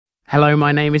Hello,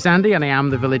 my name is Andy and I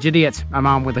am the Village Idiot. I'm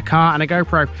armed with a car and a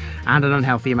GoPro and an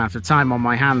unhealthy amount of time on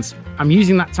my hands. I'm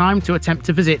using that time to attempt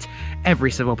to visit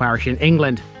every civil parish in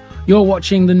England. You're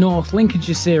watching the North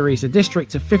Lincolnshire series, a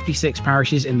district of 56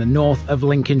 parishes in the north of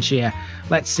Lincolnshire.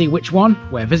 Let's see which one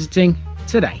we're visiting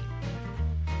today.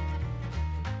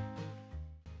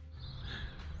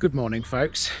 Good morning,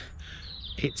 folks.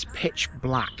 It's pitch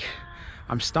black.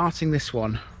 I'm starting this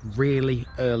one really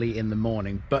early in the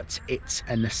morning, but it's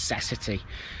a necessity.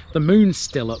 The moon's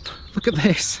still up. Look at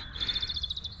this.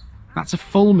 That's a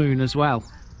full moon as well,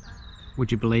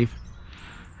 would you believe?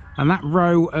 And that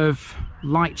row of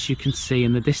lights you can see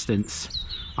in the distance,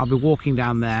 I'll be walking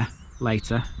down there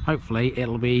later. Hopefully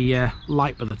it'll be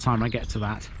light by the time I get to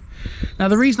that. Now,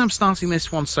 the reason I'm starting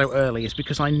this one so early is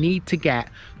because I need to get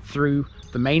through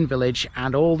the main village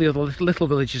and all the other little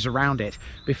villages around it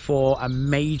before a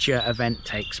major event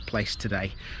takes place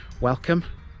today. Welcome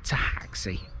to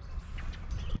Haxey.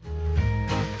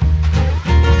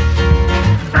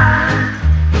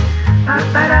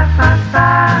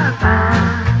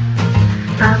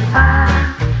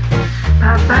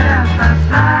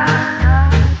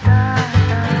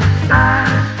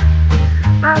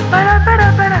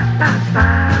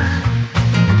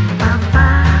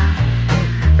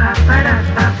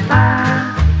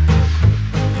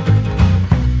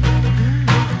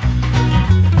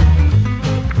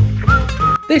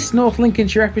 This North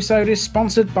Lincolnshire episode is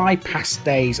sponsored by Past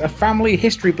Days, a family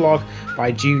history blog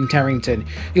by June Terrington.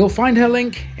 You'll find her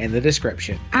link in the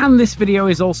description. And this video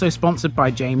is also sponsored by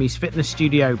Jamie's Fitness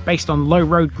Studio, based on Low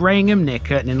Road, Graham, near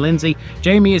Curtin in Lindsay.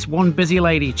 Jamie is one busy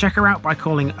lady. Check her out by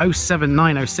calling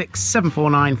 07906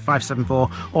 749 574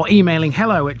 or emailing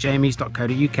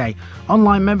hello@jamies.co.uk.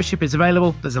 Online membership is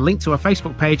available. There's a link to her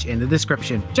Facebook page in the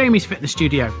description. Jamie's Fitness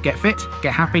Studio. Get fit,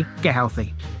 get happy, get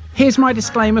healthy. Here's my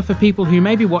disclaimer for people who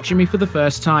may be watching me for the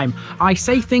first time. I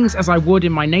say things as I would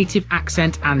in my native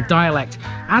accent and dialect.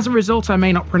 As a result, I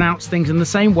may not pronounce things in the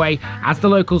same way as the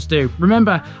locals do.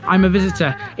 Remember, I'm a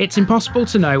visitor. It's impossible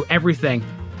to know everything.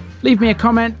 Leave me a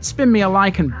comment, spin me a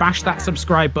like and bash that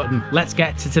subscribe button. Let's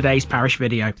get to today's parish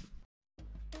video.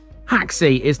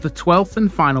 Haxey is the 12th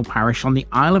and final parish on the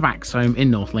Isle of Axholme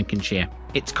in North Lincolnshire.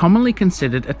 It's commonly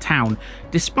considered a town,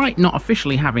 despite not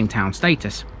officially having town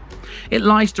status. It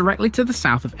lies directly to the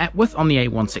south of Epworth on the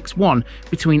A161,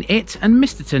 between it and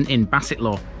Misterton in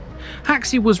Bassetlaw.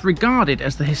 Haxey was regarded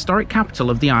as the historic capital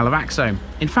of the Isle of Axholme.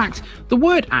 In fact, the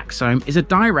word Axholme is a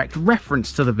direct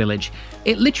reference to the village.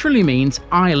 It literally means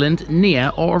island near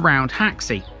or around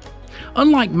Haxey.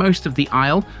 Unlike most of the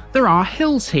Isle, there are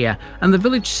hills here, and the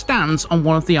village stands on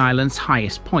one of the island's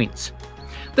highest points.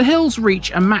 The hills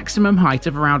reach a maximum height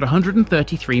of around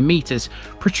 133 metres,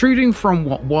 protruding from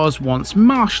what was once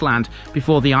marshland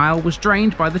before the Isle was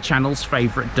drained by the Channel's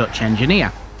favourite Dutch engineer.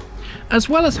 As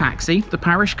well as Haxey, the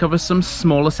parish covers some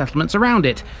smaller settlements around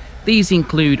it. These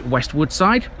include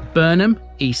Westwoodside, Burnham,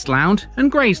 East Lound and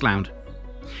Graizelound.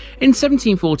 In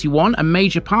 1741, a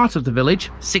major part of the village,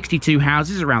 62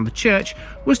 houses around the church,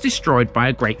 was destroyed by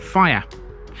a great fire.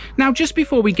 Now, just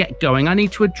before we get going, I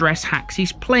need to address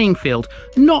Haxey's playing field,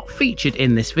 not featured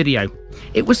in this video.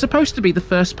 It was supposed to be the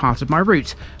first part of my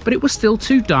route, but it was still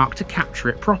too dark to capture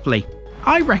it properly.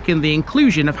 I reckon the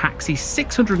inclusion of Haxey's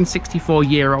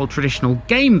 664-year-old traditional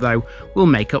game, though, will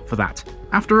make up for that.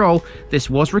 After all, this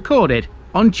was recorded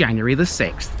on January the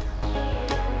 6th.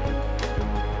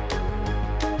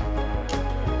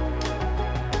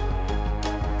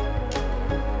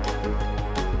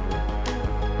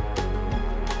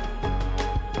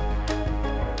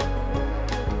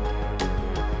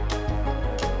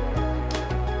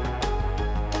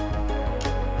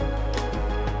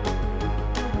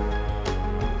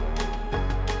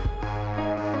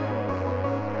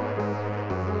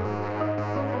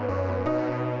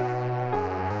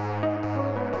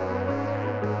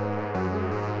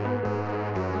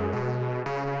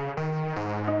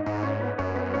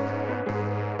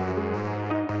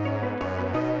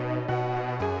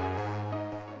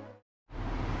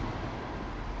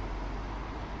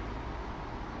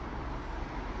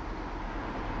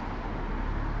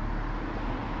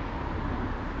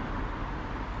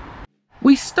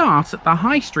 We start at the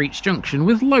High Street's junction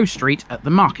with Low Street at the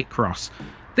Market Cross.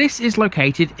 This is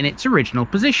located in its original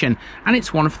position, and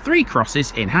it's one of 3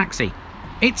 crosses in Haxey.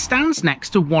 It stands next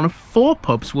to one of 4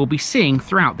 pubs we'll be seeing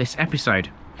throughout this episode.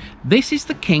 This is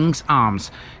the King's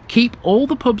Arms. Keep all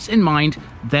the pubs in mind,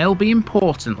 they'll be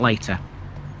important later.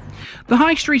 The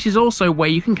High Street is also where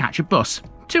you can catch a bus,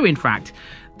 2 in fact.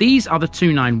 These are the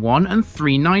 291 and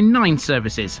 399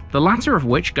 services, the latter of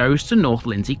which goes to North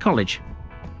Lindsay College.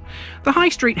 The High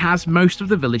Street has most of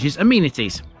the village's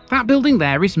amenities. That building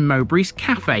there is Mowbray's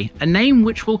Cafe, a name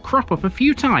which will crop up a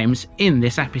few times in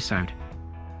this episode.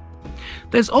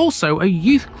 There's also a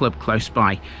youth club close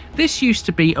by. This used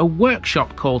to be a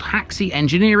workshop called Haxey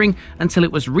Engineering until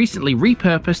it was recently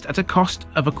repurposed at a cost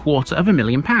of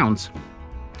 £250,000.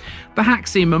 The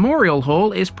Haxey Memorial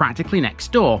Hall is practically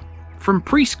next door. From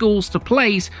preschools to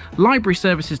plays, library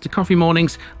services to coffee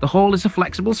mornings, the hall is a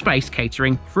flexible space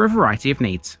catering for a variety of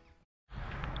needs.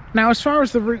 Now, as far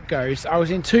as the route goes, I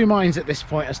was in two minds at this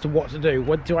point as to what to do.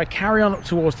 Do I carry on up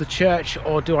towards the church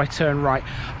or do I turn right?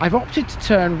 I've opted to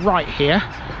turn right here.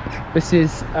 This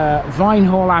is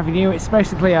Vinehall Avenue. It's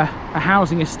basically a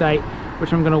housing estate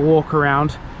which I'm going to walk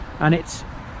around, and it's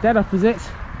dead opposite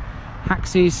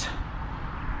Haxey's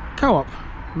Co-op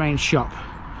main shop.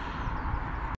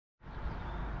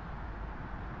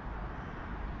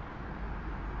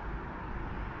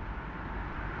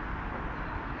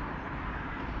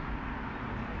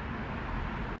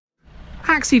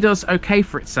 Haxey does okay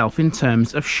for itself in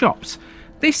terms of shops.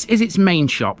 This is its main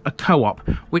shop, a Co-op,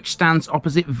 which stands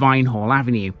opposite Vinehall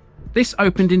Avenue. This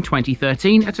opened in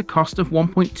 2013 at a cost of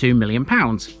 £1.2 million.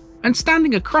 And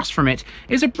standing across from it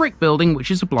is a brick building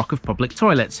which is a block of public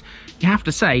toilets. You have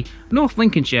to say, North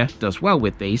Lincolnshire does well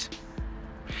with these.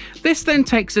 This then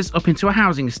takes us up into a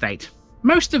housing estate.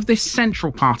 Most of this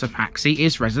central part of Haxey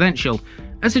is residential.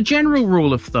 As a general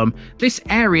rule of thumb, this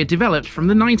area developed from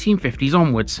the 1950s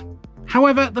onwards.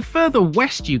 However, the further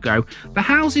west you go, the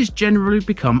houses generally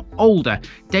become older,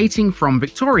 dating from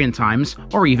Victorian times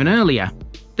or even earlier.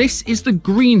 This is the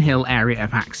Greenhill area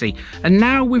of Haxey, and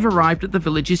now we've arrived at the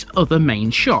village's other main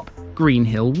shop,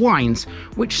 Greenhill Wines,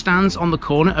 which stands on the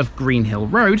corner of Greenhill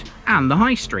Road and the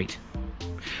High Street.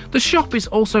 The shop is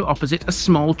also opposite a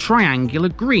small triangular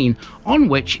green, on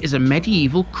which is a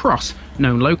medieval cross,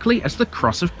 known locally as the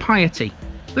Cross of Piety.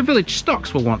 The village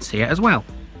stocks were once here as well.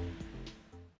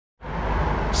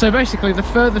 So basically, the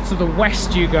further to the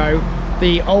west you go,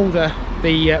 the older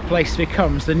the place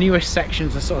becomes. The newest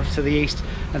sections are sort of to the east,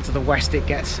 and to the west it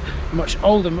gets much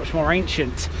older, much more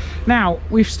ancient. Now,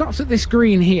 we've stopped at this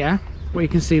green here, where you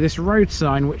can see this road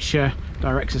sign which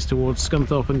directs us towards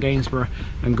Scunthorpe and Gainsborough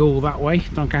and Goole that way,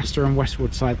 Doncaster and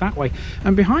Westwoodside that way.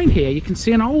 And behind here you can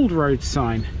see an old road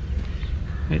sign.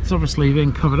 It's obviously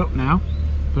been covered up now,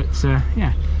 but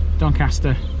yeah,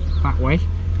 Doncaster that way,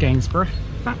 Gainsborough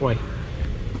that way.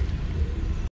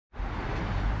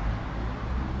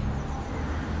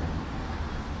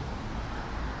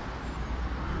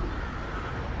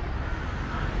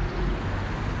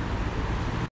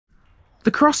 The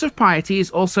Cross of Piety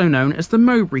is also known as the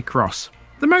Mowbray Cross.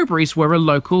 The Mowbrays were a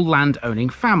local land-owning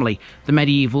family, the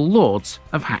medieval lords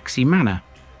of Haxey Manor.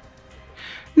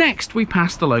 Next, we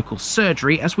pass the local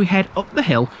surgery as we head up the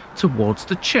hill towards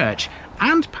the church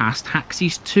and past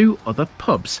Haxey's two other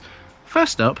pubs.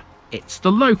 First up, it's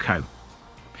the Loco.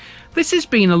 This has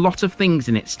been a lot of things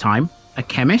in its time: a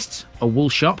chemist's, a wool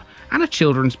shop, and a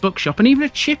children's bookshop, and even a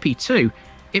chippy too.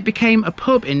 It became a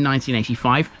pub in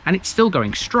 1985 and it's still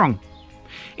going strong.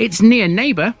 Its near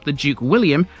neighbour, the Duke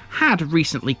William, had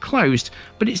recently closed,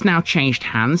 but it's now changed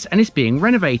hands and is being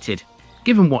renovated.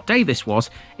 Given what day this was,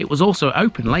 it was also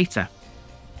open later.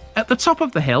 At the top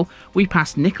of the hill, we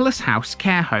pass Nicholas House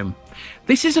Care Home.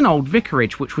 This is an old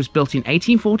vicarage which was built in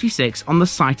 1846 on the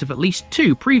site of at least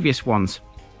two previous ones.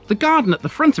 The garden at the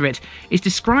front of it is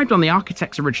described on the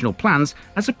architect's original plans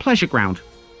as a pleasure ground.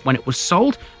 When it was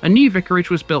sold, a new vicarage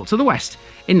was built to the west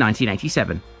in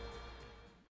 1987.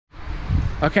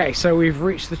 Okay, so we've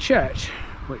reached the church,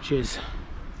 which is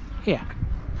here.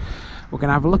 We're going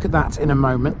to have a look at that in a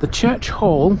moment. The church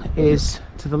hall is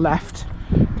to the left,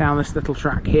 down this little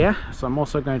track here, so I'm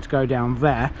also going to go down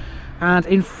there. And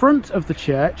in front of the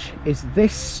church is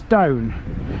this stone,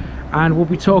 and we'll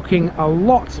be talking a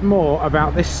lot more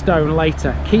about this stone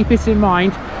later. Keep it in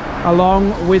mind,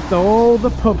 along with all the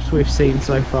pubs we've seen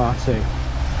so far too.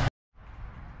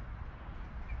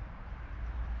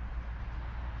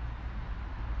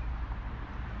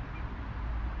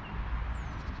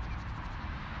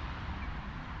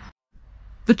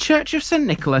 The Church of St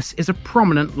Nicholas is a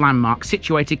prominent landmark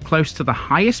situated close to the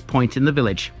highest point in the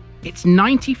village. Its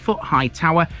 90-foot-high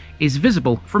tower is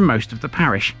visible from most of the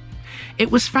parish. It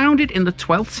was founded in the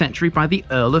 12th century by the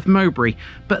Earl of Mowbray,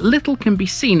 but little can be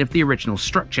seen of the original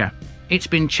structure. It's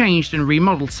been changed and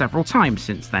remodelled several times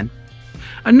since then.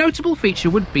 A notable feature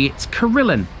would be its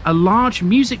carillon, a large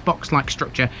music box-like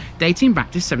structure dating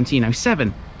back to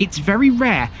 1707. It's very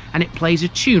rare and it plays a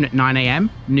tune at 9 AM,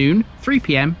 noon, 3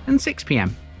 PM and 6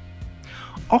 PM.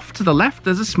 Off to the left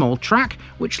there's a small track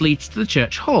which leads to the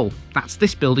church hall. That's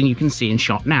this building you can see in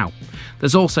shot now.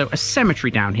 There's also a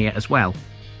cemetery down here as well.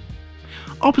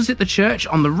 Opposite the church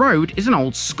on the road is an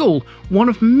old school, one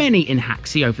of many in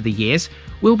Haxey over the years.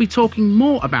 We'll be talking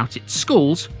more about its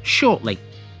schools shortly.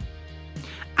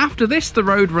 After this, the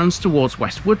road runs towards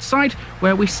Westwoodside,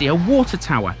 where we see a water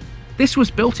tower. This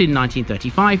was built in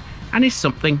 1935 and is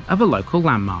something of a local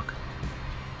landmark.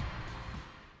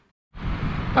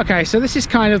 Okay, so this is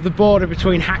kind of the border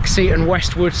between Haxey and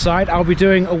Westwoodside. I'll be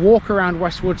doing a walk around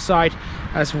Westwoodside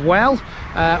as well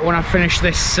when I finish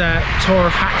this tour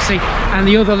of Haxey and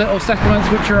the other little settlements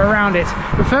which are around it.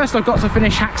 But first I've got to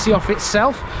finish Haxey off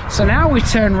itself. So now we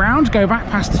turn round, go back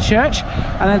past the church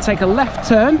and then take a left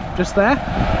turn just there,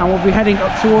 and we'll be heading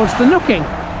up towards the Nooking.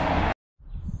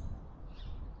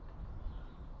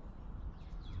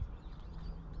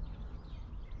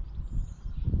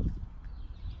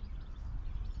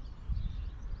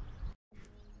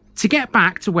 To get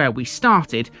back to where we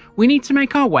started, we need to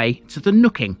make our way to the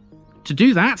Nooking. To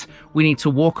do that, we need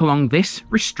to walk along this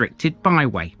restricted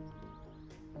byway.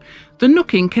 The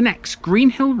Nooking connects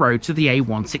Greenhill Road to the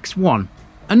A161.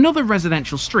 Another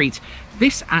residential street,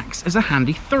 this acts as a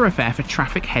handy thoroughfare for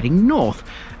traffic heading north,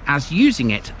 as using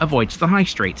it avoids the high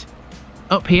street.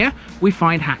 Up here, we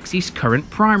find Haxey's current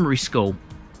primary school.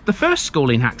 The first school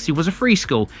in Haxey was a free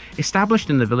school, established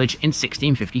in the village in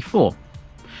 1654.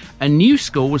 A new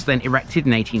school was then erected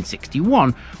in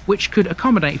 1861, which could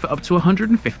accommodate for up to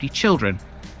 150 children.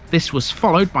 This was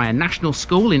followed by a national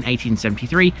school in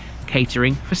 1873,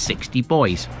 catering for 60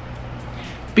 boys.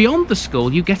 Beyond the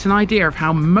school, you get an idea of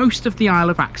how most of the Isle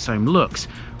of Axholme looks.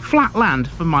 Flat land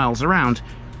for miles around.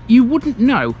 You wouldn't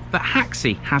know that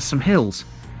Haxey has some hills.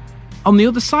 On the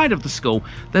other side of the school,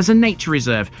 there's a nature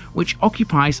reserve, which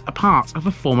occupies a part of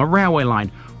a former railway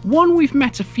line, one we've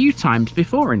met a few times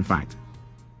before in fact.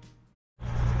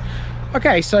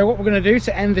 Okay, so what we're going to do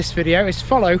to end this video is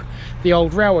follow the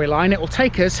old railway line. It will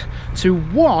take us to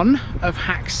one of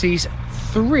Haxey's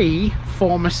 3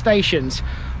 former stations.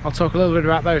 I'll talk a little bit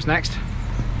about those next.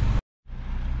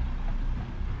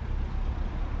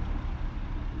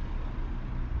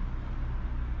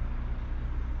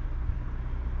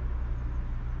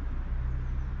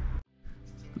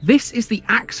 This is the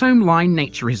Axholme Line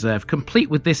Nature Reserve, complete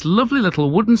with this lovely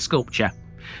little wooden sculpture.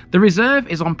 The reserve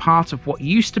is on part of what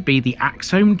used to be the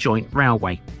Axholme Joint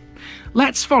Railway.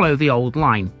 Let's follow the old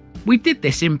line. We did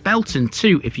this in Belton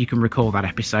too, if you can recall that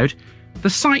episode. The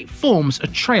site forms a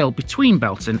trail between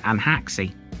Belton and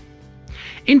Haxey.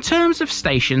 In terms of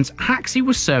stations, Haxey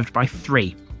was served by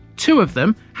 3. 2 of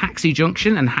them, Haxey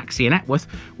Junction and Haxey and Epworth,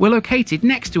 were located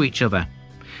next to each other.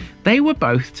 They were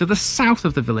both to the south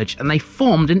of the village and they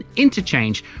formed an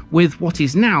interchange with what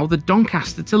is now the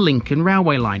Doncaster to Lincoln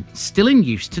railway line, still in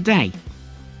use today.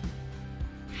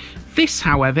 This,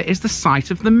 however, is the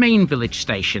site of the main village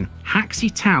station,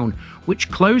 Haxey Town, which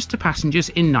closed to passengers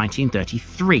in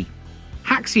 1933.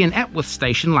 Haxey and Epworth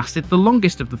station lasted the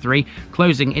longest of the 3,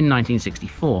 closing in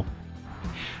 1964.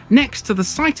 Next to the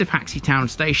site of Haxey Town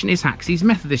Station is Haxey's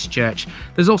Methodist Church.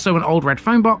 There's also an old red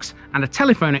phone box and a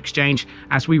telephone exchange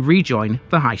as we rejoin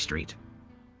the High Street.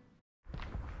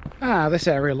 This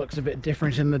area looks a bit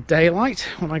different in the daylight.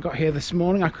 When I got here this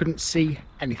morning I couldn't see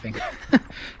anything.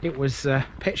 It was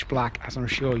pitch black, as I'm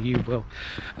sure you will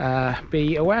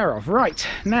be aware of. Right,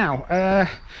 now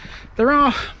there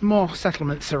are more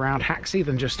settlements around Haxey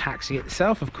than just Haxey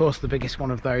itself. Of course, the biggest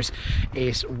one of those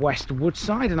is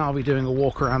Westwoodside, and I'll be doing a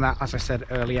walk around that, as I said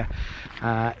earlier,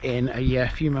 in a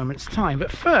few moments' time.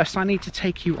 But first, I need to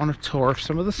take you on a tour of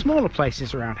some of the smaller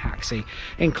places around Haxey,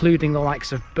 including the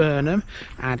likes of Burnham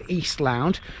and East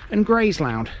Lound and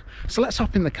Graizelound. So let's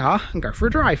hop in the car and go for a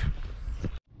drive.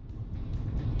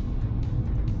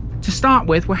 To start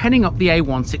with, we're heading up the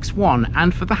A161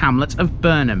 and for the hamlet of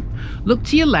Burnham. Look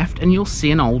to your left and you'll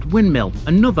see an old windmill,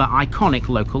 another iconic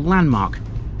local landmark.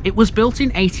 It was built in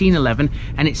 1811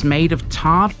 and it's made of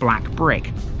tarred black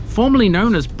brick. Formerly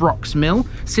known as Brock's Mill,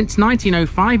 since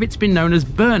 1905 it's been known as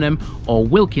Burnham or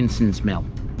Wilkinson's Mill.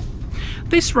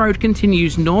 This road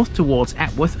continues north towards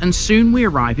Epworth and soon we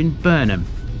arrive in Burnham.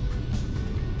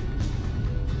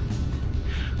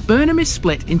 Burnham is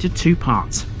split into 2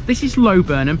 parts. This is Low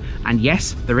Burnham, and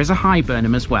yes, there is a High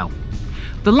Burnham as well.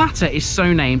 The latter is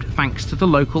so named thanks to the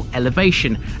local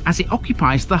elevation, as it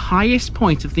occupies the highest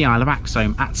point of the Isle of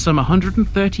Axholme at some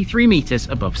 133 metres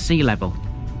above sea level.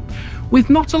 With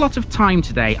not a lot of time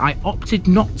today, I opted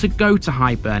not to go to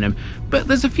High Burnham, but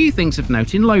there's a few things of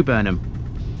note in Low Burnham.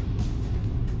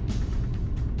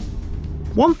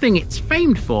 One thing it's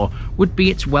famed for would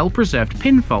be its well-preserved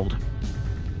pinfold.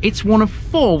 It's one of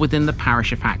 4 within the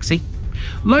parish of Haxey.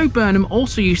 Low Burnham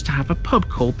also used to have a pub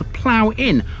called the Plough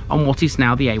Inn on what is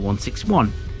now the A161.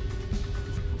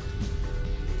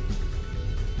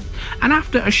 And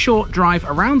after a short drive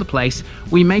around the place,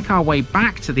 we make our way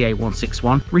back to the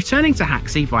A161, returning to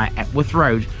Haxey via Epworth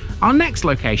Road. Our next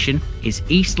location is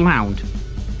East Lound.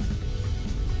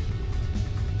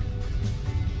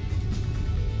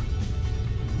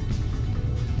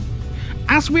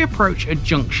 As we approach a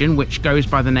junction which goes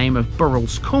by the name of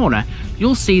Burrell's Corner,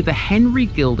 you'll see the Henry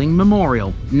Gilding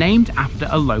Memorial, named after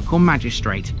a local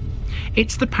magistrate.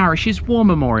 It's the parish's war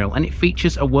memorial and it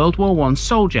features a World War I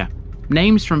soldier.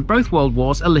 Names from both World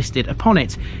Wars are listed upon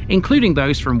it, including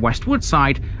those from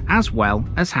Westwoodside as well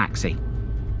as Haxey.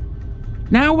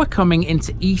 Now we're coming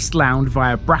into East Lound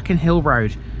via Brackenhill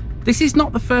Road. This is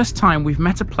not the first time we've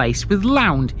met a place with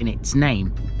Lound in its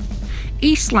name.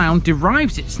 East Lound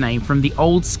derives its name from the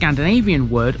old Scandinavian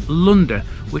word lunder,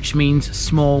 which means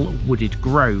small wooded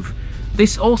grove.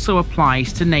 This also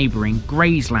applies to neighbouring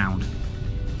Graizelound.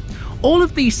 All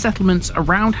of these settlements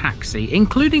around Haxey,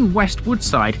 including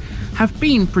Westwoodside, have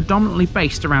been predominantly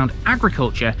based around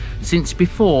agriculture since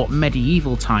before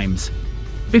medieval times.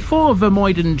 Before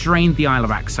Vermuyden drained the Isle of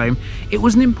Axholme, it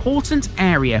was an important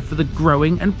area for the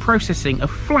growing and processing of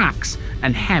flax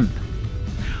and hemp.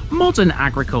 Modern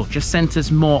agriculture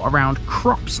centres more around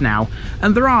crops now,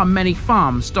 and there are many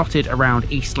farms dotted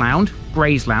around East Lound,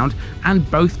 Graizelound and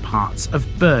both parts of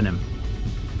Burnham.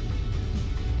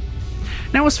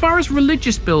 Now, as far as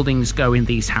religious buildings go in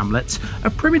these hamlets, a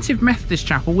primitive Methodist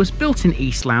chapel was built in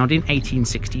East Lound in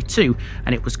 1862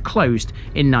 and it was closed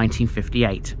in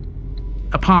 1958.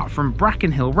 Apart from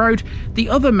Brackenhill Road, the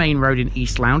other main road in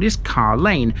East Lound is Carr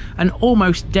Lane, an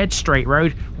almost dead straight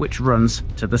road which runs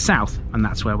to the south, and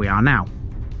that's where we are now.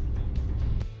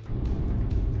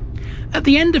 At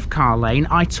the end of Carr Lane,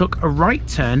 I took a right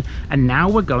turn and now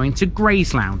we're going to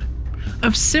Graizelound.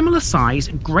 Of similar size,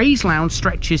 Graizelound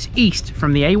stretches east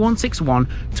from the A161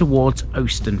 towards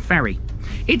Ouston Ferry.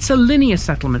 It's a linear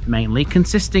settlement mainly,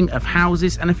 consisting of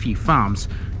houses and a few farms.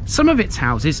 Some of its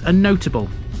houses are notable.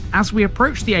 As we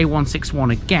approach the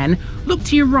A161 again, look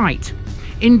to your right.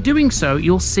 In doing so,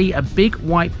 you'll see a big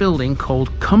white building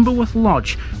called Cumberworth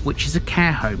Lodge, which is a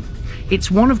care home.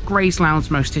 It's one of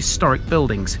Graizelound's most historic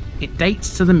buildings. It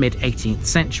dates to the mid-18th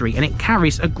century and it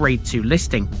carries a Grade 2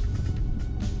 listing.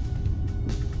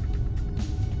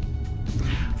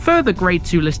 Further Grade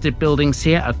 2 listed buildings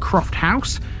here are Croft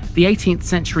House, the 18th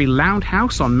century Lound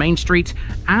House on Main Street,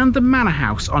 and the Manor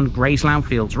House on Graizelound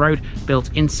Fields Road, built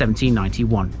in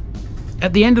 1791.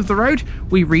 At the end of the road,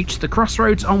 we reach the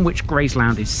crossroads on which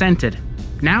Graizelound is centred.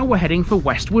 Now we're heading for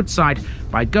Westwoodside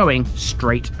by going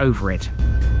straight over it.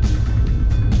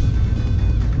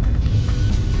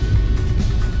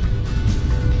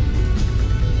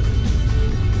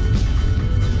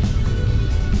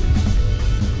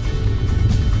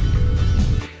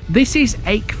 This is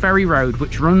Ake Ferry Road,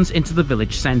 which runs into the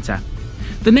village centre.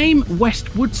 The name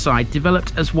Westwoodside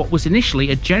developed as what was initially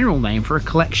a general name for a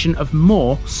collection of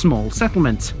more small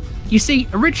settlements. You see,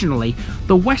 originally,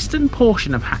 the western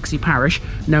portion of Haxey Parish,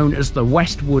 known as the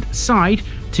Westwood Side,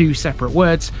 two separate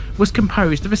words, was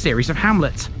composed of a series of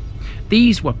hamlets.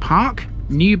 These were Park,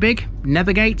 Newbig,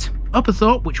 Nethergate,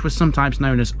 Upperthorpe, which was sometimes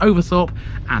known as Overthorpe,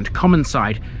 and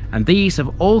Commonside, and these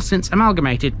have all since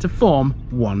amalgamated to form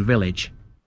one village.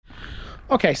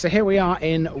 Okay, so here we are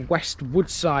in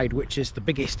Westwoodside, which is the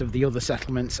biggest of the other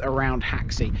settlements around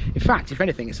Haxey. In fact, if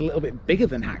anything, it's a little bit bigger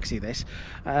than Haxey, this.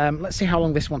 Let's see how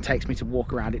long this one takes me to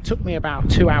walk around. It took me about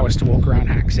 2 hours to walk around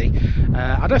Haxey.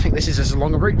 I don't think this is as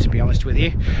long a route, to be honest with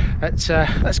you. Let's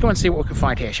go and see what we can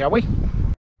find here, shall we?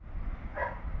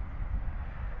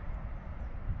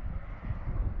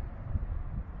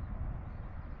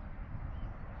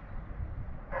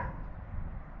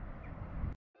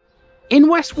 In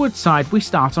Westwoodside, we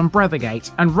start on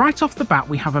Brothergate, and right off the bat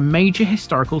we have a major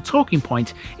historical talking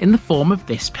point in the form of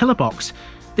this pillar box.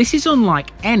 This is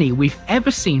unlike any we've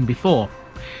ever seen before.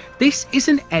 This is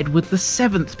an Edward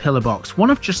VII pillar box, one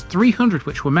of just 300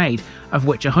 which were made, of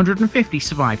which 150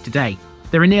 survive today.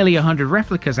 There are nearly 100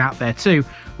 replicas out there too,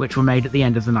 which were made at the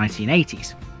end of the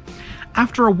 1980s.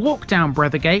 After a walk down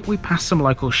Brothergate, we pass some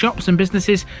local shops and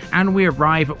businesses, and we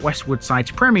arrive at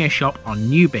Westwoodside's premier shop on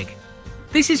Newbig.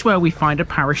 This is where we find a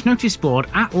parish notice board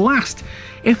at last.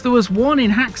 If there was one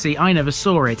in Haxey, I never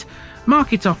saw it.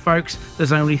 Mark it off, folks,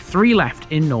 there's only 3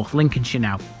 left in North Lincolnshire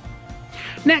now.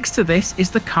 Next to this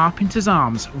is the Carpenter's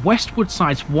Arms,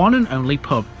 Westwoodside's one and only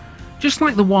pub. Just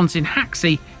like the ones in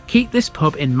Haxey, keep this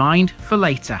pub in mind for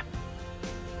later.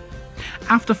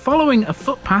 After following a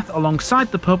footpath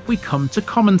alongside the pub, we come to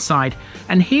Commonside,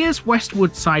 and here's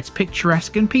Westwoodside's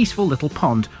picturesque and peaceful little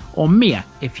pond, or mere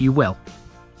if you will.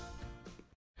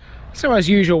 So as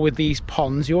usual with these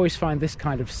ponds, you always find this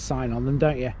kind of sign on them,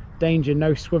 don't you? danger,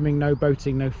 no swimming, no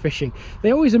boating, no fishing.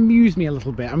 They always amuse me a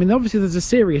little bit. I mean, obviously there's a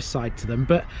serious side to them,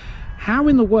 but how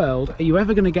in the world are you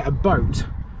ever going to get a boat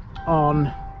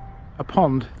on a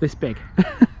pond this big?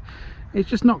 It's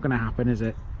just not going to happen, is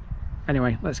it?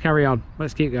 Anyway, let's carry on.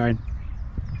 Let's keep going.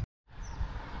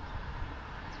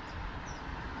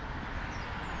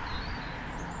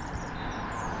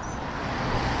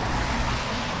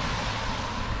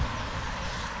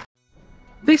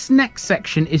 This next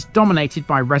section is dominated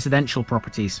by residential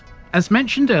properties. As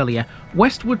mentioned earlier,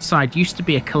 Westwoodside used to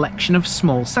be a collection of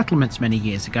small settlements many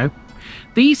years ago.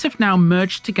 These have now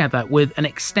merged together with an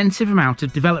extensive amount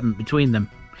of development between them.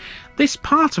 This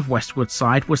part of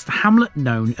Westwoodside was the hamlet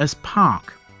known as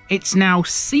Park. It's now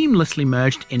seamlessly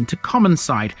merged into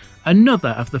Commonside, another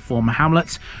of the former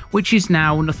hamlets, which is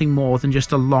now nothing more than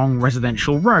just a long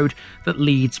residential road that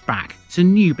leads back to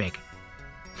Newbig.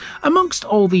 Amongst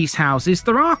all these houses,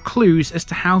 there are clues as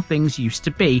to how things used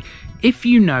to be, if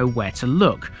you know where to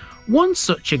look. One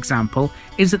such example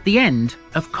is at the end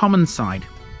of Commonside.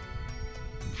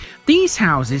 These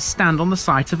houses stand on the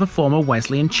site of a former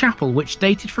Wesleyan chapel which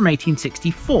dated from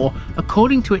 1864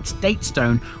 according to its date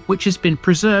stone, which has been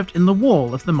preserved in the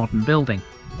wall of the modern building.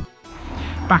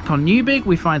 Back on Newbig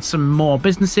we find some more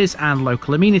businesses and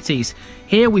local amenities.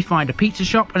 Here we find a pizza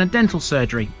shop and a dental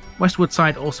surgery.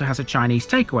 Westwoodside also has a Chinese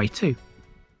takeaway too.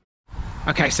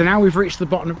 Okay, so now we've reached the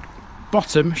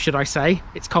bottom, should I say,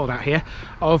 it's cold out here,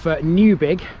 of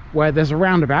Newbig, where there's a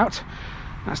roundabout.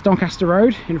 That's Doncaster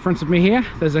Road in front of me here.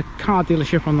 There's a car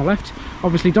dealership on the left.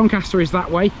 Obviously Doncaster is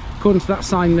that way. According to that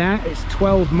sign there, it's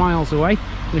 12 miles away.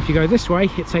 And if you go this way,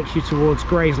 it takes you towards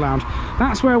Graizelound.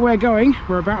 That's where we're going.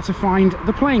 We're about to find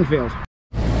the playing field.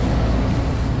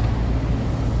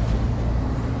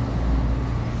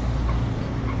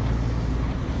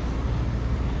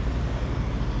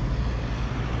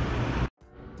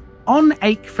 On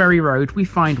Ake Ferry Road we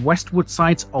find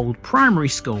Westwoodside's old primary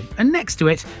school, and next to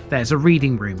it there's a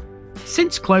reading room.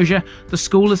 Since closure, the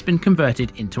school has been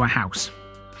converted into a house.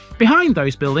 Behind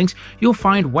those buildings you'll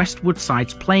find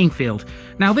Westwoodside's playing field.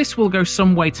 Now this will go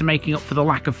some way to making up for the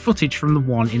lack of footage from the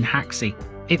one in Haxey.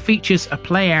 It features a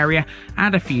play area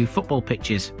and a few football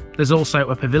pitches. There's also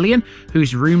a pavilion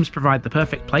whose rooms provide the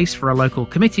perfect place for a local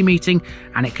committee meeting,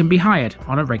 and it can be hired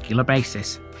on a regular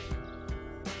basis.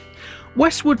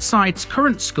 Westwoodside's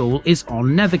current school is on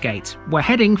Nethergate. We're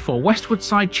heading for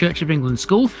Westwoodside Church of England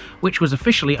School, which was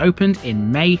officially opened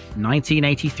in May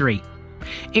 1983.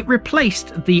 It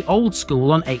replaced the old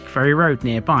school on Ake Ferry Road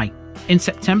nearby. In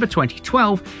September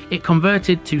 2012, it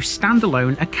converted to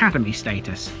standalone academy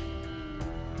status.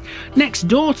 Next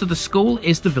door to the school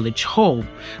is the village hall.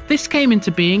 This came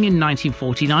into being in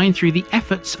 1949 through the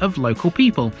efforts of local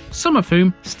people, some of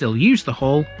whom still use the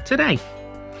hall today.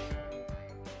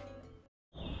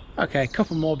 Okay, a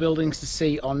couple more buildings to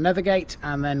see on Nethergate,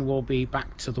 and then we'll be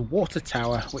back to the water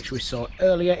tower which we saw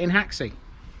earlier in Haxey.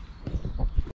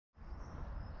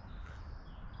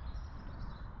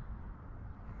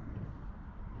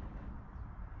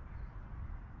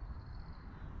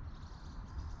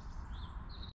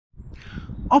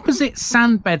 Opposite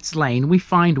Sandbeds Lane we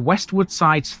find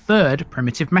Westwoodside's third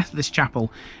Primitive Methodist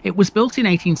Chapel. It was built in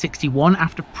 1861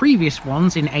 after previous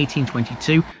ones in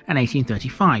 1822 and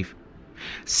 1835.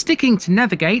 Sticking to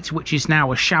Nethergate, which is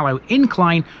now a shallow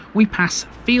incline, we pass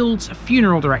Field's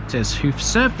funeral directors who've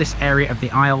served this area of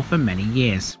the Isle for many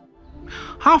years.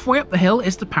 Halfway up the hill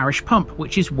is the parish pump,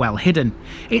 which is well hidden.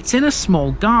 It's in a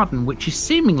small garden which is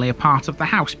seemingly a part of the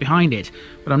house behind it,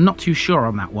 but I'm not too sure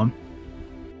on that one.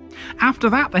 After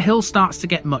that the hill starts to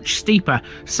get much steeper,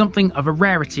 something of a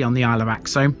rarity on the Isle of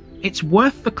Axholme. It's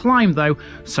worth the climb though,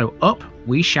 so up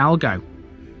we shall go.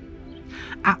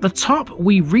 At the top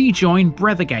we rejoin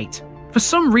Brethergate. For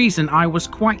some reason I was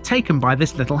quite taken by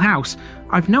this little house.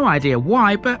 I've no idea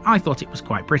why, but I thought it was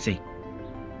quite pretty.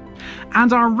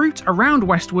 And our route around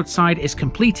Westwoodside is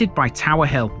completed by Tower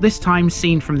Hill, this time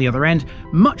seen from the other end,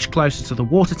 much closer to the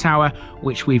water tower,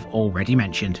 which we've already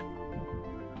mentioned.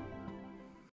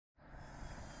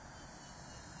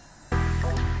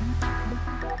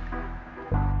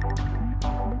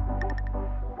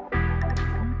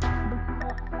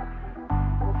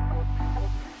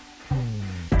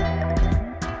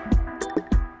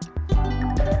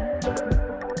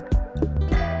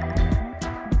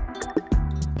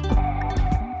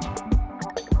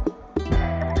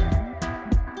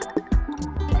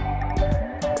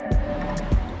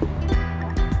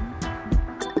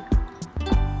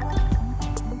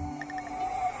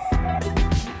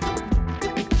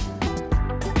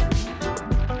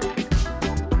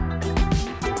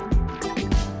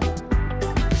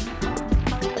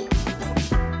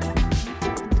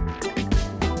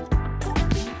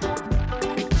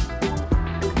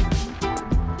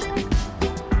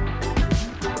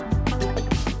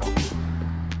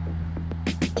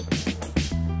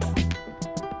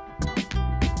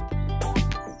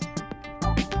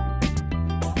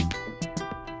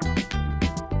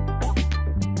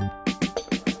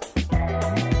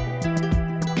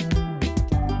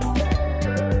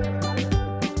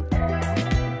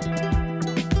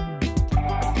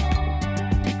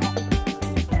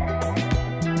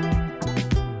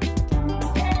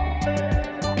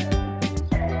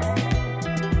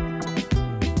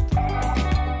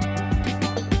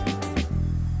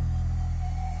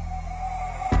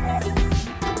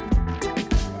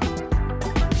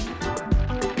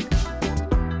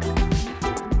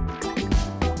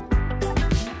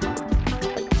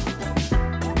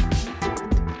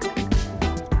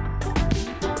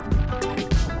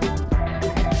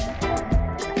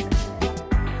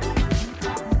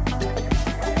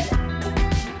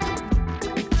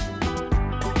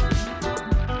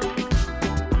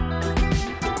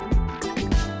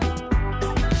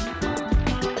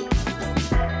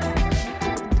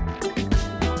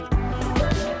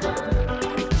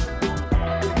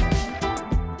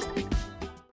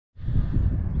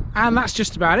 And that's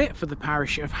just about it for the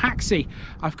parish of Haxey.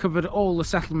 I've covered all the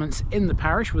settlements in the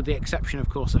parish, with the exception, of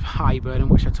course, of High Burnham,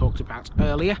 which I talked about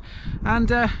earlier. And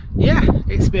yeah,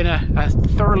 it's been a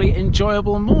thoroughly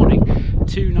enjoyable morning.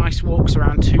 2 nice walks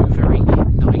around 2 very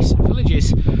nice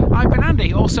villages. I've been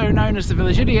Andy, also known as the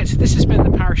Village Idiot. This has been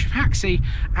the parish of Haxey,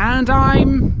 and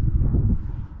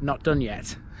I'm not done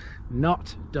yet.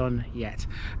 Not done yet.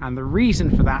 And the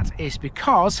reason for that is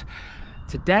because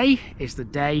today is the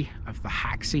day of the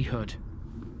Haxey Hood.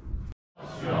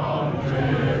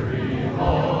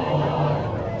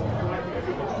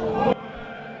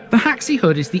 The Haxey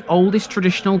Hood is the oldest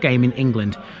traditional game in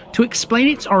England. To explain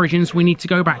its origins, we need to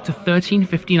go back to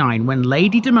 1359, when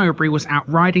Lady de Mowbray was out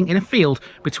riding in a field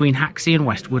between Haxey and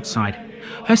Westwoodside.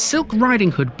 Her silk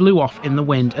riding hood blew off in the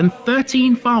wind, and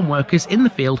 13 farm workers in the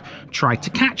field tried to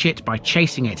catch it by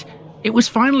chasing it. It was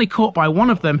finally caught by one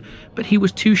of them, but he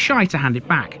was too shy to hand it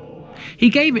back. He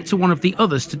gave it to one of the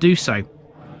others to do so.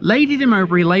 Lady de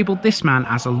Mowbray labelled this man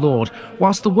as a lord,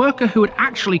 whilst the worker who had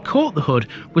actually caught the hood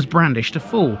was brandished a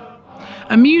fool.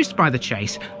 Amused by the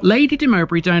chase, Lady de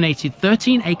Mowbray donated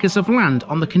 13 acres of land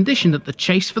on the condition that the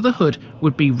chase for the hood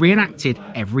would be reenacted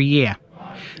every year.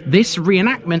 This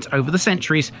reenactment over the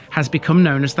centuries has become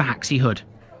known as the Haxey Hood.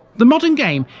 The modern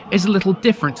game is a little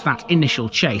different to that initial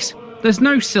chase. There's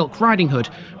no silk riding hood,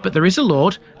 but there is a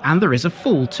lord and there is a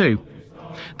fool too.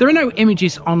 There are no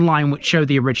images online which show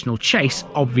the original chase,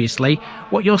 obviously.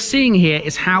 What you're seeing here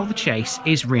is how the chase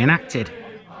is reenacted.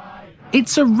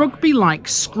 It's a rugby-like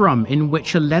scrum in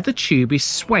which a leather tube is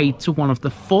swayed to one of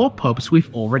the 4 pubs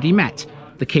we've already met: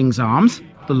 the King's Arms,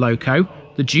 the Loco,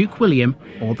 the Duke William,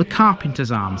 or the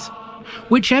Carpenter's Arms.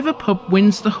 Whichever pub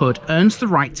wins the hood earns the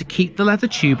right to keep the leather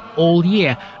tube all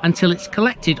year until it's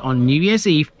collected on New Year's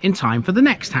Eve in time for the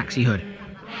next Haxey Hood.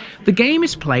 The game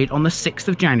is played on the 6th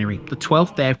of January, the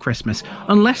 12th day of Christmas,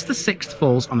 unless the 6th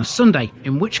falls on a Sunday,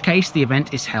 in which case the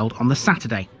event is held on the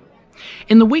Saturday.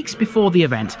 In the weeks before the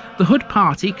event, the hood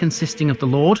party, consisting of the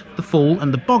Lord, the Fool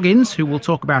and the Boggins, who we'll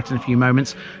talk about in a few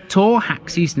moments, tour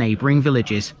Haxey's neighbouring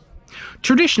villages.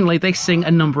 Traditionally, they sing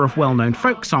a number of well-known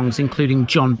folk songs, including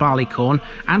John Barleycorn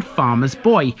and Farmer's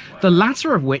Boy, the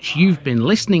latter of which you've been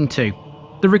listening to.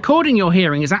 The recording you're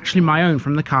hearing is actually my own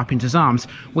from the Carpenter's Arms,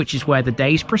 which is where the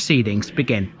day's proceedings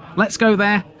begin. Let's go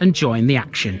there and join the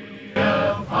action.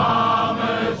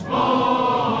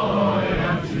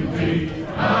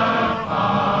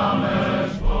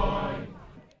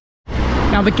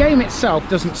 Now, the game itself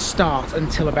doesn't start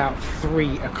until about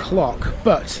 3 o'clock,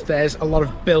 but there's a lot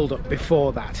of build-up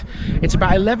before that. It's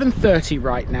about 11:30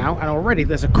 right now, and already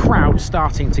there's a crowd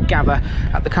starting to gather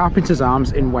at the Carpenter's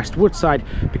Arms in Westwoodside,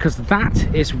 because that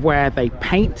is where they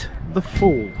paint the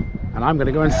Fool, and I'm going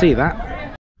to go and see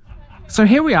that. So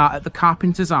here we are at the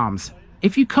Carpenter's Arms.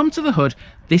 If you come to the hood,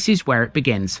 this is where it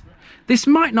begins. This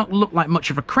might not look like much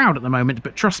of a crowd at the moment,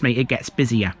 but trust me, it gets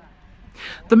busier.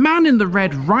 The man in the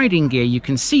red riding gear you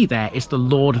can see there is the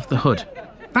Lord of the Hood.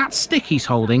 That stick he's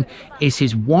holding is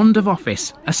his wand of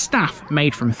office, a staff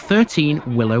made from 13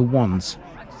 willow wands.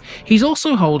 He's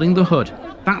also holding the hood.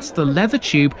 That's the leather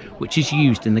tube which is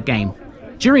used in the game.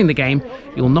 During the game,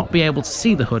 you'll not be able to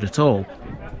see the hood at all.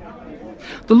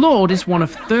 The Lord is one of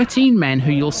 13 men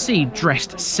who you'll see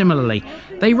dressed similarly.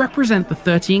 They represent the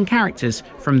 13 characters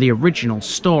from the original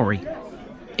story.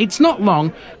 It's not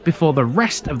long before the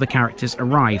rest of the characters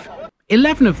arrive.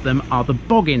 11 of them are the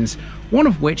Boggins, one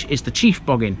of which is the Chief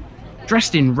Boggin.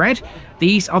 Dressed in red,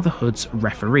 these are the hood's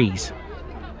referees.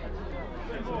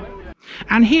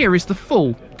 And here is the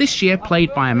Fool, this year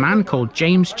played by a man called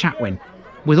James Chatwin.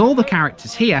 With all the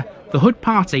characters here, the hood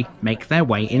party make their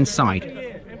way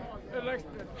inside.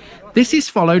 This is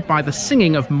followed by the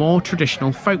singing of more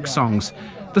traditional folk songs.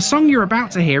 The song you're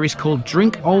about to hear is called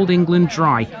Drink Old England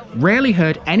Dry, rarely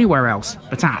heard anywhere else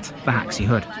but at the Haxey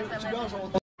Hood.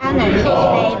 Anna's his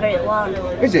favourite one.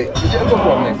 Is it? Is it a good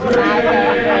one then?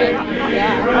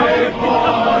 Yeah.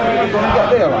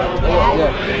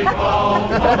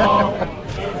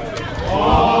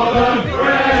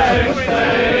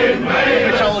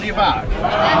 Which hold you back?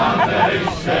 They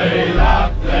say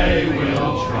that they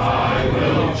will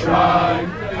try.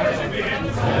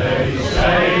 They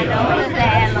say that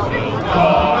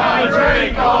come and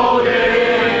drink old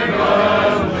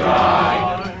England dry.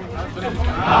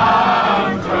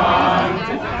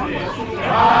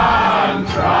 And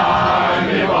try,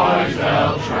 me boys,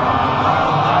 they'll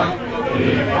try.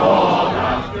 Before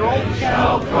that they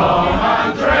shall come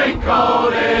and drink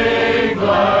old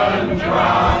England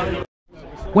dry.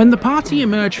 When the party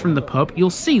emerge from the pub, you'll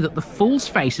see that the Fool's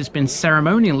face has been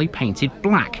ceremonially painted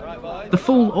black. The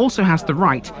Fool also has the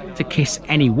right to kiss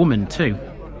any woman too.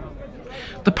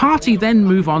 The party then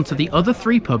move on to the other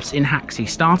 3 pubs in Haxey,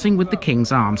 starting with the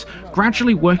King's Arms,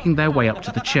 gradually working their way up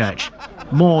to the church.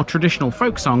 More traditional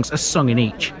folk songs are sung in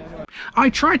each.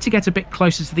 I tried to get a bit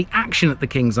closer to the action at the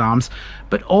King's Arms,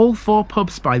 but all 4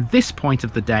 pubs by this point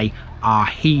of the day are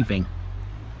heaving.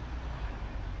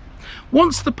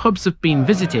 Once the pubs have been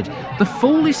visited, the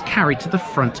fool is carried to the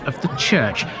front of the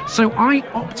church, so I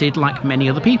opted, like many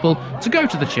other people, to go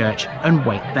to the church and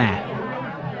wait there.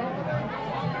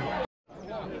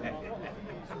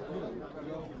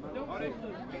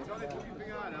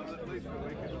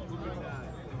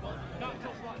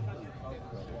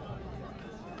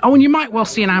 Oh, and you might well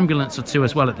see an ambulance or 2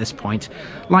 as well at this point,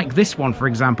 like this one for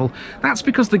example. That's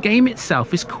because the game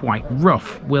itself is quite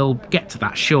rough. We'll get to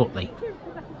that shortly.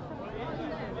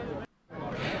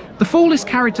 The fool is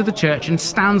carried to the church and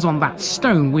stands on that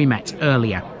stone we met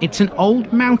earlier. It's an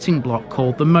old mounting block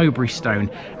called the Mowbray Stone,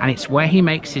 and it's where he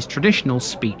makes his traditional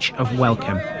speech of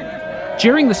welcome.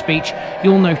 During the speech,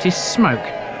 you'll notice smoke.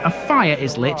 A fire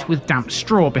is lit with damp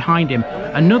straw behind him,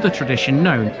 another tradition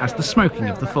known as the smoking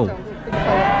of the fool.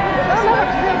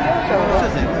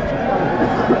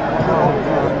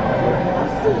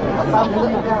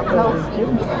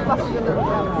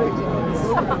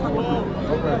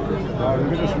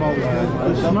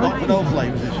 Not with no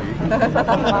flames, is she?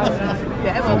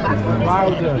 Yeah, well,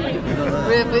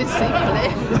 really simply.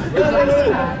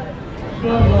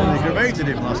 They cremated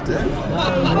him last day.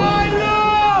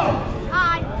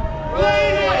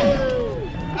 Ladies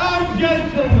and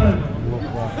gentlemen,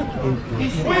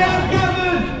 we are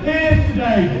gathered here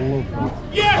today.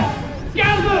 Yes,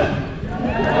 gathered!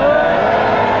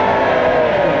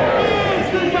 Here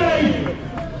today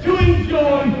to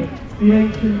enjoy the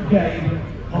ancient game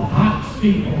of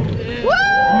Haxey. I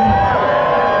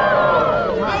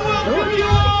welcome you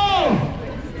all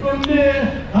from near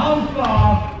and far,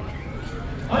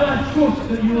 and I trust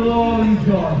that you will all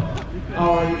enjoy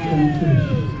our ancient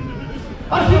tradition.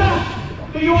 I should ask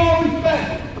that you all respect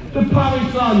the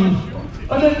parish lands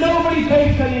and that nobody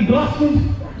takes any glasses,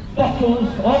 bottles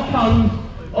or cans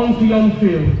onto yon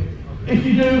field. If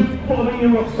you do, put them in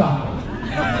your rucksack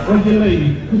when you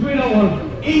leave, because we don't want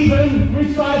even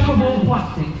recyclable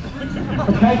plastics.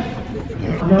 Okay?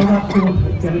 I know that's good,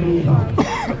 getting you back.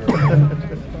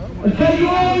 And can you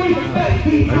all respect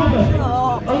each other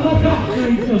and look after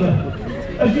each other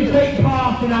as you take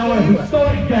part in our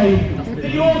historic game that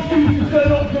you all choose to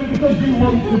turn up to because you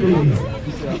want to be.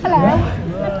 Hello.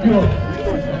 Good.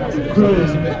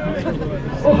 Brilliant.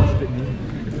 Oh,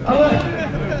 Alex.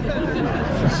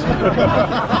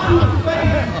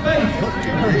 Space.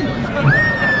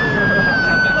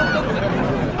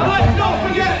 And let's not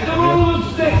forget the rule of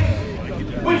 6,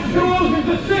 which to us is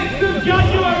the 6th of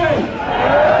January.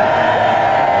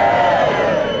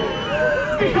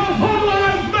 Because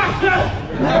headlines matter.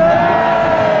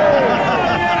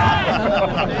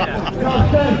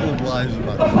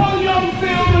 Upon yon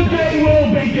field the game will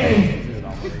begin,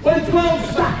 when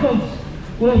 12 shackles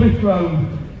will be thrown.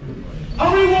 A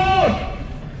reward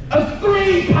of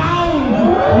 £3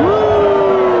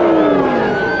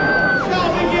 shall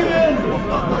be given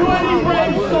to any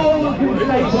brave soul who can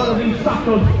take one of these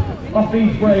shackles off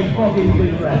these brave boggins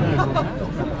in red.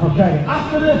 Okay,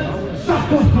 after the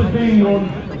shackles have been run,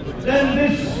 then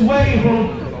this sway hook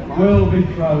will be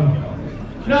thrown.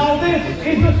 Now this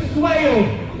is a swale,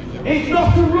 it's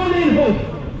not a running hook,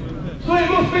 so it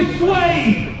must be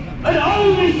swayed, and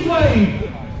only swayed,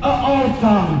 at all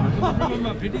times.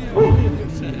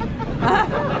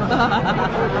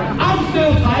 I'm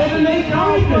still tired and they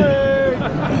carried me.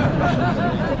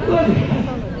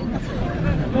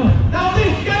 Now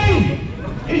this game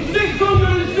is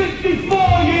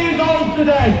 664 years old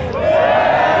today.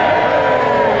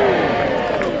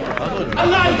 And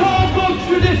like all good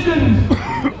traditions,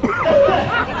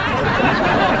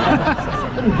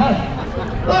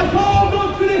 like all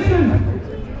good traditions,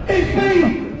 it's been...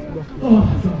 Oh,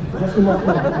 that's a lot.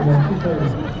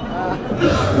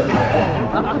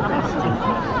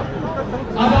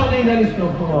 I don't need any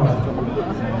stuff for all.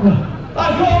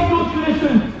 Like all good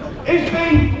traditions, it's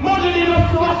been modern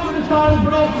enough to last for the time,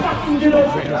 but all fashioned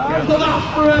enough to last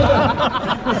forever.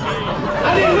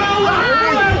 And it will last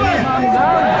forever!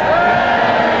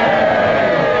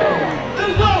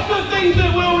 There's lots of things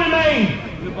that will remain,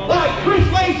 like Chris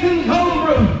Layton's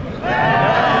homebrew.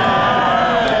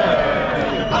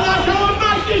 And like our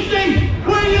Majesty,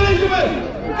 Queen Elizabeth,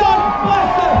 God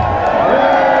bless her!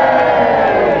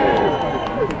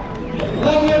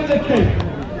 Long live the King!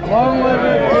 Long live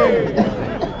the King!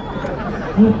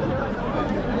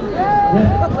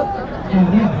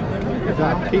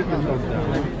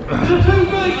 The two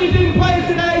villages in play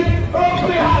today are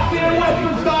obviously Haxey and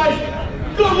Westwoodside.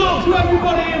 Good luck to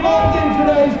everybody involved in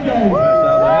today's game.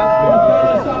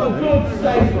 Let's have a good,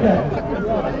 safe game.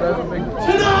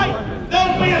 Tonight,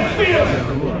 there'll be a fierce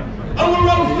and we'll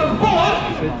roast the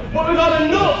bullock, but we've got a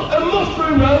nut and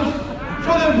mushroom roast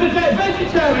for the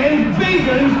vegetarians,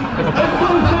 vegans, and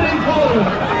gluten intolerant.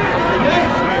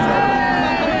 Yeah?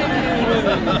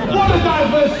 What a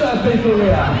diverse set of people we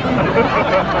are.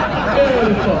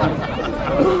 Beautiful.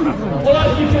 Well,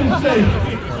 as you can see,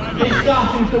 it's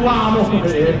starting to warm up a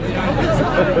bit here.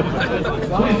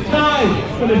 So it's time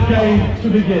for the game to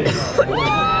begin. It's time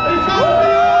for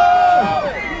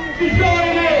you to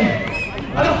join in.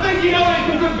 And I think you know it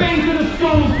because we've been to the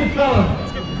schools to tell them.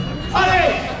 And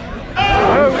it's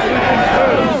who's against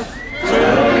who? 2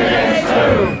 against 2.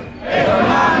 If a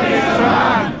man is a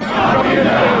man, knock him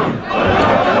down.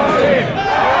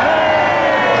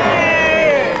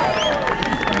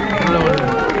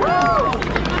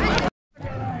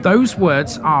 Those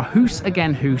words are hoose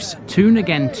again hoose, toon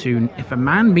again toon, if a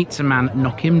man meets a man,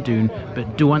 knock him doon,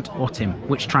 but doan't hurt him,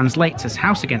 which translates as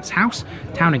house against house,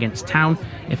 town against town,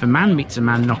 if a man meets a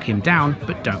man, knock him down,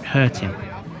 but don't hurt him.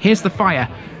 Here's the fire.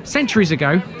 Centuries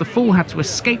ago, the fool had to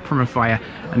escape from a fire,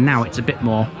 and now it's a bit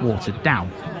more watered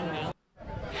down.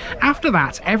 After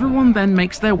that, everyone then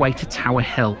makes their way to Tower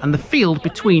Hill and the field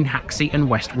between Haxey and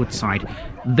Westwoodside.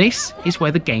 This is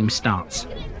where the game starts.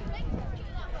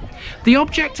 The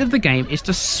object of the game is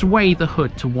to sway the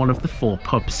hood to one of the 4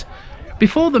 pubs.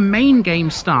 Before the main game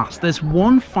starts, there's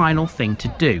one final thing to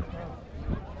do.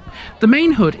 The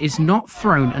main hood is not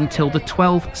thrown until the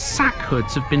 12 sack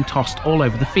hoods have been tossed all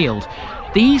over the field.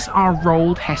 These are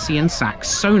rolled Hessian sacks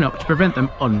sewn up to prevent them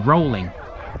unrolling.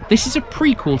 This is a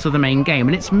prequel to the main game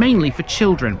and it's mainly for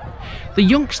children. The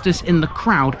youngsters in the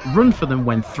crowd run for them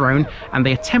when thrown and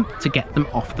they attempt to get them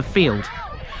off the field.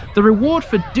 The reward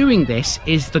for doing this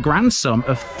is the grand sum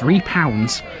of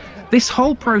 £3. This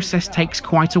whole process takes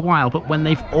quite a while, but when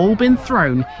they've all been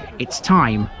thrown, it's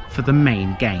time for the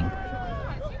main game.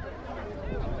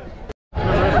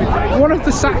 One of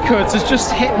the sack hoods has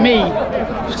just hit me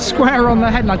square on the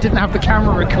head and I didn't have the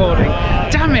camera recording.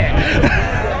 Damn it!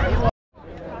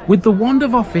 With the wand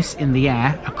of office in the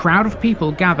air, a crowd of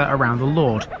people gather around the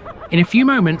Lord. In a few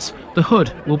moments, the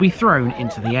hood will be thrown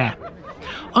into the air.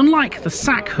 Unlike the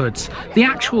sack hoods, the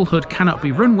actual hood cannot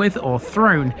be run with or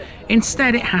thrown.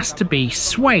 Instead, it has to be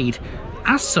swayed.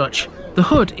 As such, the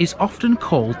hood is often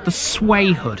called the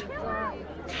sway hood.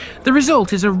 The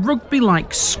result is a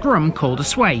rugby-like scrum called a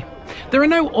sway. There are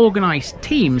no organised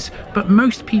teams, but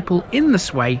most people in the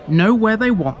sway know where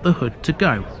they want the hood to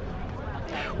go.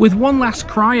 With one last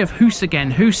cry of hoose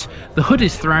again hoose, the hood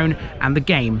is thrown and the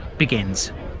game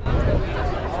begins.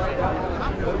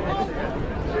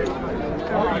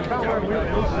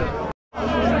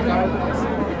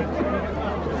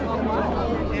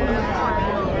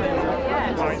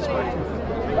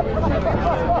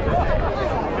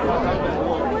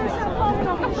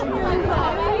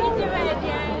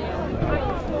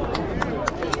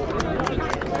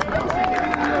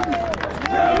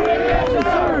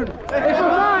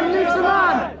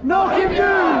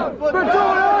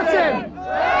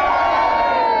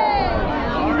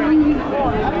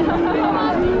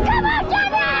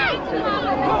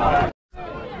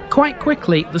 Quite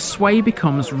quickly, the sway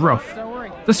becomes rough.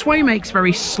 The sway makes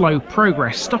very slow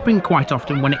progress, stopping quite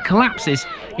often when it collapses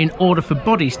in order for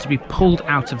bodies to be pulled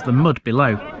out of the mud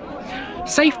below.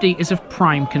 Safety is of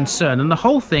prime concern and the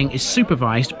whole thing is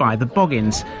supervised by the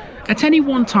boggins. At any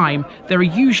one time, there are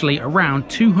usually around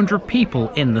 200 people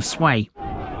in the sway.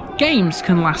 Games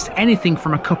can last anything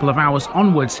from a couple of hours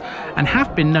onwards and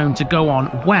have been known to go on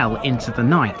well into the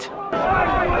night.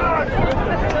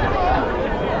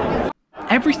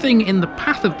 Everything in the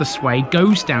path of the sway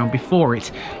goes down before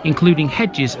it, including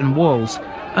hedges and walls.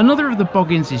 Another of the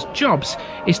boggins' jobs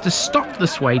is to stop the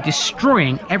sway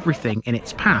destroying everything in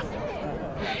its path.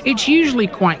 It's usually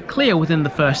quite clear within the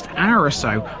first hour or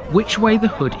so which way the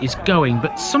hood is going,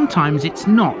 but sometimes it's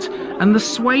not, and the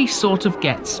sway sort of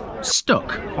gets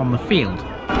stuck on the field.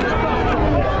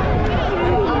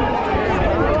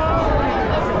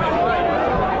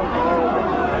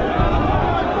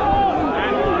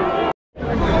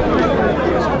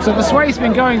 So the sway's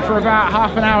been going for about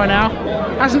half an hour now.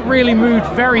 Hasn't really moved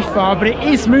very far, but it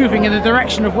is moving in the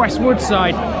direction of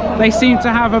Westwoodside. They seem to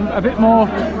have a bit more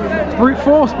brute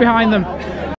force behind them.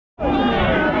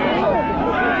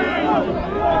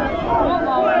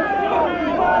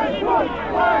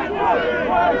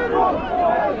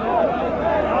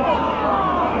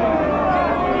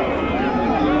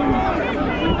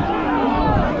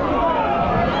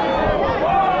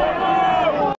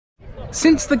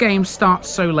 Since the game starts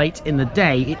so late in the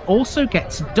day, it also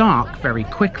gets dark very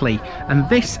quickly, and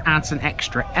this adds an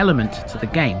extra element to the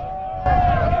game.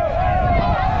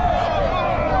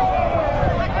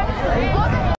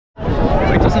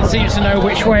 It doesn't seem to know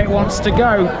which way it wants to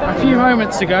go. A few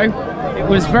moments ago, it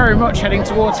was very much heading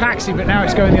towards Haxey, but now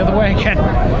it's going the other way again.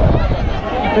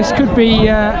 This could be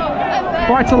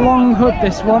quite a long hood,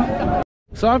 this one.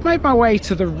 So I've made my way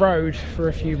to the road for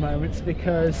a few moments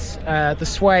because the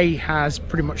sway has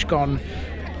pretty much gone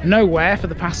nowhere for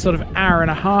the past sort of hour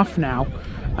and a half now.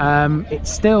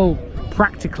 It's still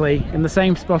practically in the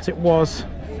same spot it was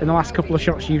in the last couple of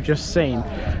shots you've just seen.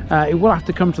 It will have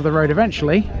to come to the road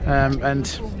eventually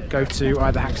and go to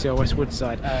either Haxey or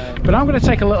Westwoodside. But I'm going to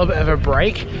take a little bit of a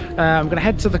break. I'm going to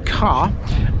head to the car,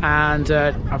 and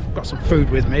I've got some food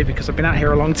with me because I've been out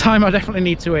here a long time. I definitely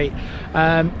need to eat.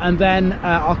 And then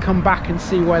I'll come back and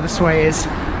see where the sway is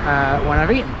when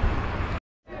I've eaten.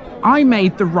 I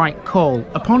made the right call.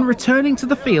 Upon returning to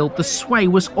the field, the sway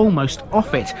was almost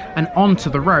off it and onto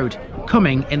the road,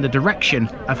 coming in the direction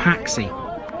of Haxey.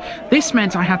 This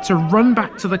meant I had to run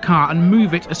back to the car and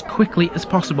move it as quickly as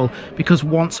possible, because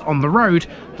once on the road,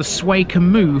 the sway can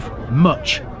move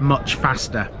much, much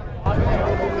faster.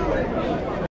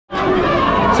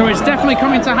 So it's definitely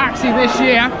coming to Haxey this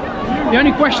year. The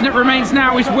only question that remains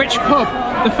now is which pub.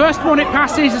 The first one it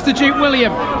passes is the Duke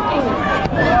William.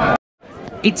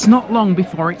 It's not long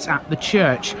before it's at the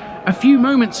church. A few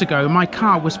moments ago, my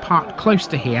car was parked close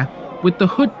to here. With the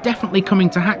hood definitely coming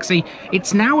to Haxey,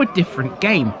 it's now a different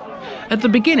game. At the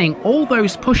beginning, all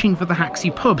those pushing for the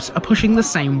Haxey pubs are pushing the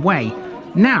same way.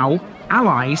 Now,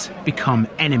 allies become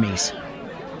enemies.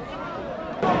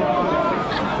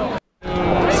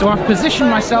 So I've positioned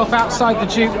myself outside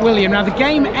the Duke William. Now the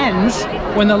game ends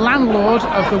when the landlord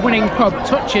of the winning pub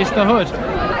touches the hood.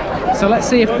 So let's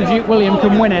see if the Duke William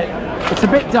can win it. It's a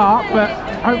bit dark, but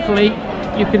hopefully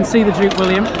you can see the Duke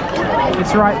William.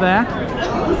 It's right there.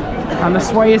 And the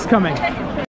sway is coming.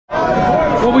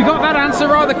 Well, we got that answer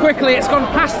rather quickly. It's gone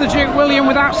past the Duke William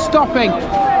without stopping.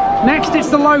 Next, it's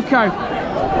the Loco.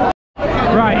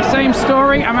 Right, same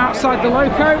story. I'm outside the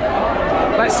Loco.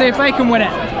 Let's see if they can win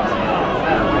it.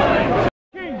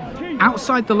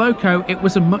 Outside the Loco, it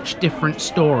was a much different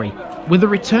story. With a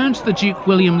return to the Duke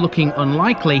William looking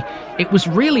unlikely, it was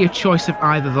really a choice of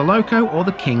either the Loco or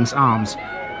the King's Arms.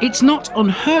 It's not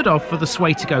unheard of for the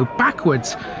sway to go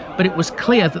backwards, but it was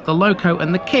clear that the Loco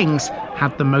and the Kings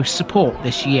had the most support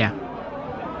this year.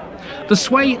 The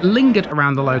sway lingered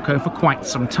around the Loco for quite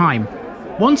some time.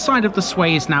 One side of the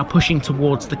sway is now pushing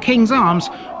towards the King's Arms,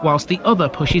 whilst the other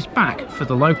pushes back for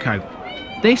the Loco.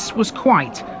 This was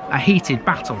quite a heated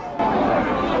battle.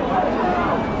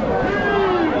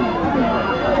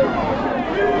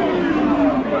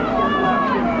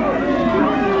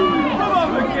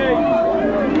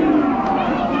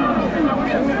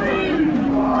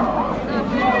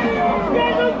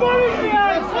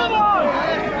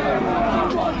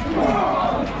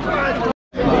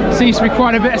 Seems to be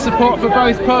quite a bit of support for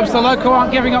both pubs. The Loco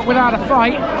aren't giving up without a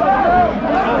fight.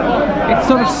 It's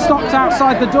sort of stopped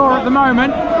outside the door at the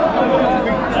moment.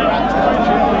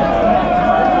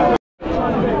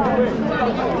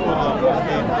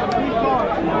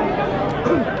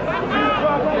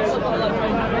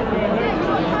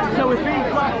 So if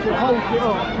he's back to hold it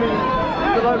up,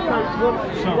 the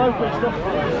Loco's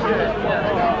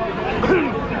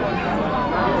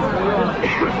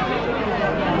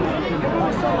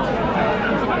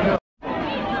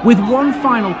With one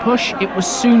final push, it was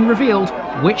soon revealed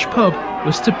which pub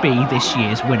was to be this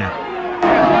year's winner.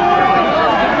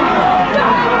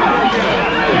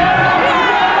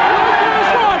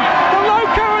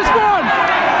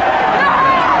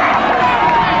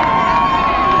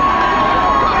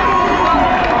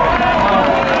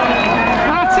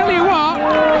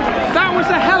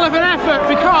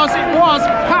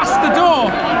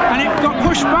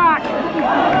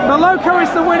 The Loco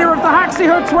is the winner of the Haxey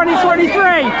Hood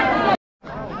 2023!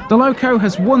 The Loco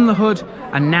has won the hood,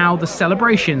 and now the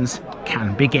celebrations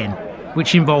can begin,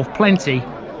 which involve plenty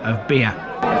of beer.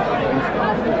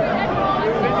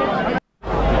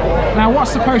 Now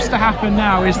what's supposed to happen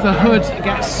now is the hood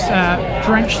gets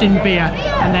drenched in beer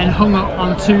and then hung up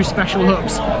on two special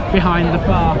hooks behind the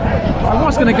bar. I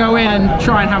was going to go in and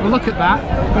try and have a look at that,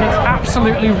 but it's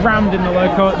absolutely rammed in the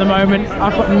Loco at the moment.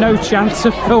 I've got no chance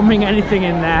of filming anything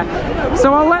in there.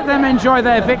 So I'll let them enjoy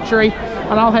their victory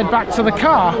and I'll head back to the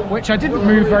car, which I didn't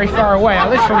move very far away. I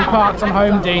literally parked on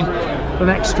Home Dean, the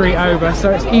next street over,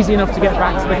 so it's easy enough to get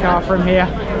back to the car from here.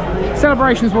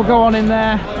 Celebrations will go on in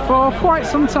there for quite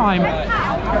some time.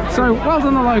 So well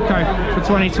done the loco for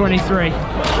 2023.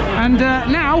 And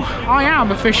now I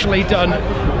am officially done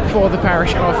for the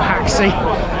parish of Haxey.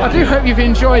 I do hope you've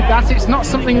enjoyed that. It's not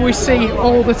something we see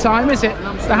all the time, is it?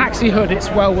 The Haxey Hood, it's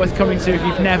well worth coming to if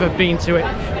you've never been to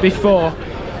it before.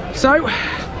 So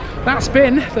that's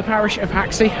been the parish of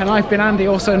Haxey, and I've been Andy,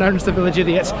 also known as the Village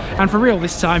Idiot, and for real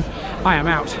this time, I am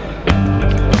out.